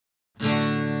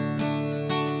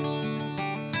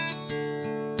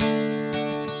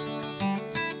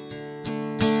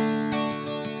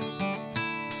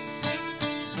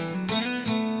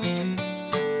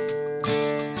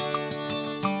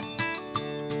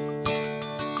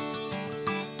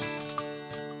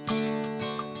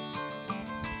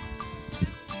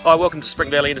Hi, welcome to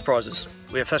Spring Valley Enterprises,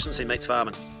 where efficiency meets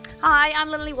farming. Hi, I'm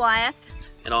Lynley Wyeth.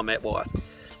 And I'm Matt Wyeth.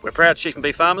 We're proud sheep and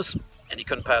beef farmers, and you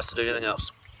couldn't pay us to do anything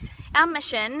else. Our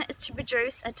mission is to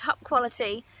produce a top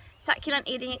quality, succulent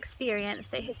eating experience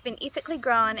that has been ethically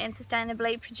grown and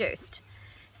sustainably produced.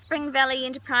 Spring Valley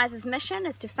Enterprises' mission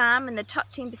is to farm in the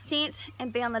top 10%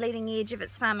 and be on the leading edge of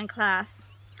its farming class.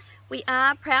 We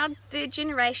are proud third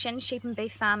generation sheep and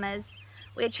beef farmers.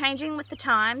 We are changing with the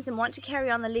times and want to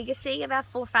carry on the legacy of our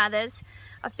forefathers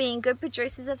of being good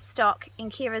producers of stock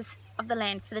and carers of the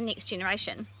land for the next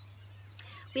generation.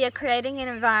 We are creating an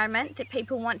environment that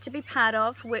people want to be part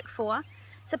of, work for,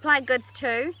 supply goods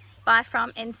to, buy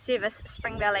from and service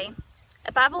Spring Valley.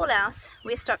 Above all else,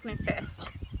 we're stockmen first.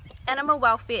 Animal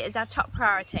welfare is our top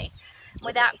priority.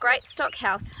 Without great stock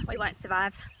health, we won't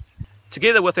survive.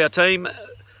 Together with our team,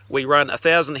 we run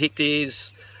 1,000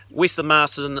 hectares west of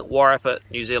Marsden, Wairarapa,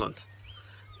 New Zealand.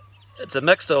 It's a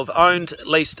mix of owned,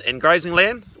 leased and grazing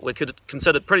land. We're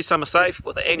considered pretty summer safe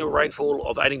with an annual rainfall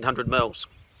of 1,800 mils.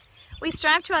 We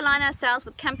strive to align ourselves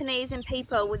with companies and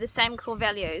people with the same core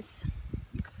values.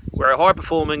 We're a high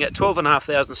performing at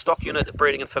 12,500 stock unit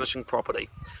breeding and finishing property.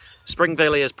 Spring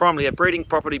Valley is primarily a breeding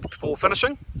property before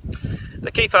finishing.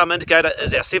 The key farm indicator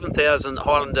is our 7,000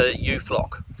 Highlander ewe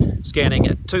flock, scanning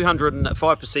at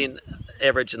 205%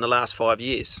 average in the last 5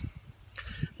 years.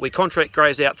 We contract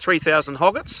graze out 3,000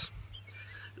 hoggets.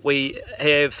 We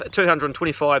have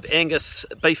 225 Angus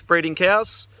beef breeding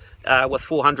cows with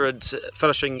 400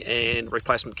 finishing and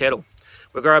replacement cattle.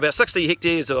 We grow about 60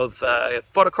 hectares of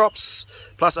fodder crops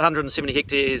plus 170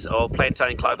 hectares of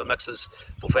plantain clover mixes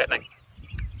for fattening.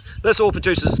 This all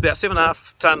produces about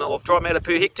 7.5 tonne of dry matter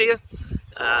per hectare.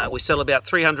 We sell about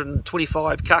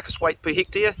 325 carcass weight per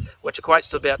hectare, which equates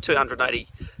to about 280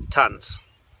 tonnes.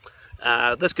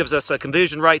 This gives us a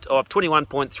conversion rate of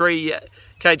 21.3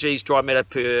 kgs dry matter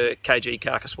per kg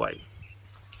carcass weight.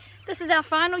 This is our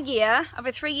final year of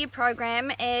a 3-year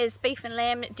program as beef and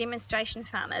lamb demonstration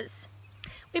farmers.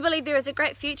 We believe there is a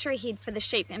great future ahead for the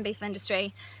sheep and beef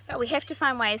industry, but we have to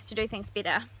find ways to do things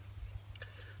better.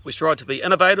 We strive to be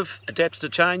innovative, adapted to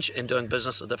change and doing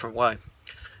business a different way.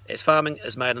 As farming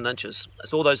is made in inches.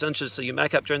 It's all those inches that you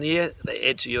make up during the year that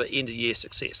add to your end of year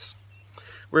success.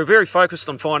 We're very focused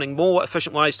on finding more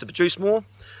efficient ways to produce more.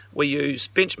 We use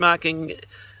benchmarking,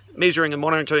 measuring and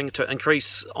monitoring to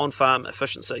increase on-farm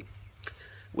efficiency.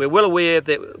 We're well aware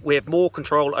that we have more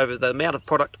control over the amount of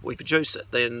product we produce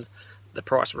than the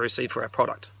price we receive for our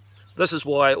product. This is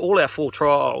why all our 4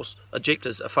 trials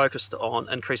objectives are focused on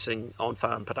increasing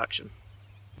on-farm production.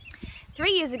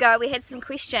 3 years ago we had some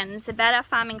questions about our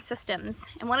farming systems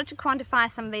and wanted to quantify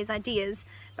some of these ideas,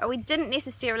 but we didn't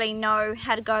necessarily know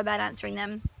how to go about answering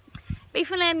them.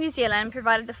 Beef+Lamb New Zealand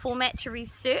provided the format to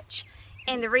research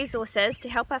and the resources to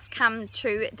help us come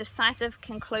to decisive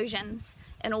conclusions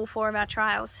in all 4 of our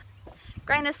trials.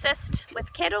 Grain assist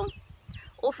with cattle,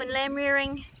 orphan lamb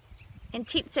rearing,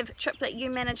 intensive triplet ewe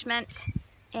management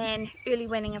and early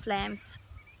weaning of lambs.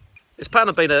 As part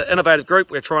of being an innovative group,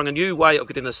 we're trying a new way of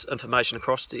getting this information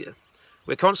across to you.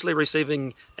 We're constantly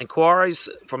receiving inquiries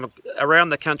from around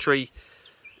the country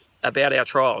about our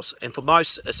trials, and for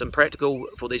most it's impractical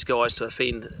for these guys to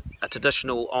attend a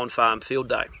traditional on-farm field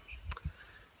day.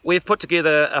 We've put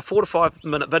together a 4 to 5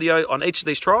 minute video on each of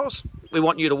these trials. We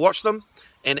want you to watch them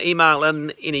and email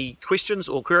in any questions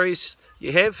or queries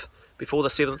you have before the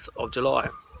 7th of July.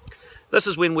 This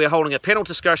is when we're holding a panel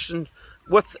discussion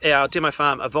with our Demo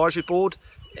Farm Advisory Board,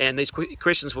 and these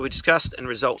questions will be discussed and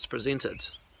results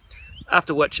presented,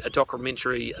 after which a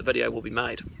documentary video will be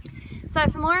made. So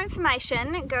for more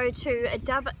information, go to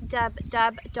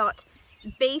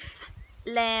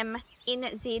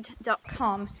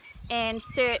www.beef+lambnewzealand.com and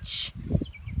search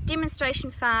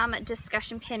Demonstration Farm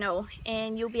Discussion Panel,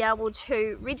 and you'll be able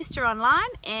to register online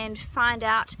and find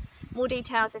out more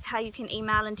details of how you can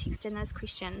email and text in those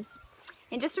questions.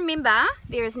 And just remember,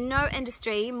 there is no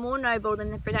industry more noble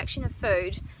than the production of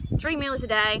food. 3 meals a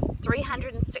day,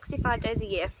 365 days a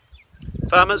year.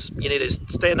 Farmers, you need to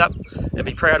stand up and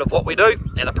be proud of what we do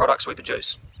and the products we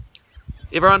produce.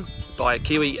 Everyone, buy a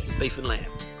Kiwi beef and lamb.